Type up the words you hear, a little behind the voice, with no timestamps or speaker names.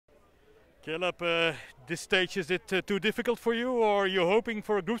Caleb, this stage, is it too difficult for you, or are you hoping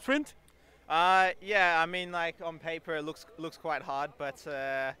for a group sprint? Yeah, I mean, like on paper it looks quite hard, but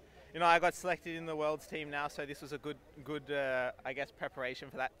you know, I got selected in the world's team now, so this was a good I guess preparation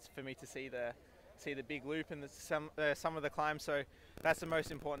for that, for me to see the big loop and some of the climb. So that's the most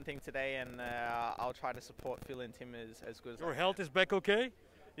important thing today, and I'll try to support Phil and Tim as good as I Your can. health is back okay?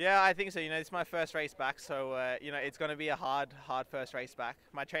 Yeah, I think so. You know, it's my first race back, so you know, it's going to be a hard first race back.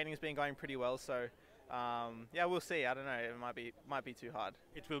 My training's been going pretty well, so yeah, we'll see. I don't know. It might be too hard.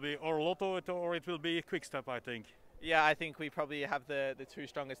 It will be or Lotto or it will be a quick step, I think. Yeah, I think we probably have the two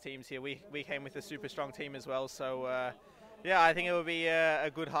strongest teams here. We came with a super strong team as well, so yeah, I think it will be a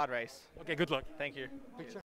good hard race. Okay, good luck. Thank you.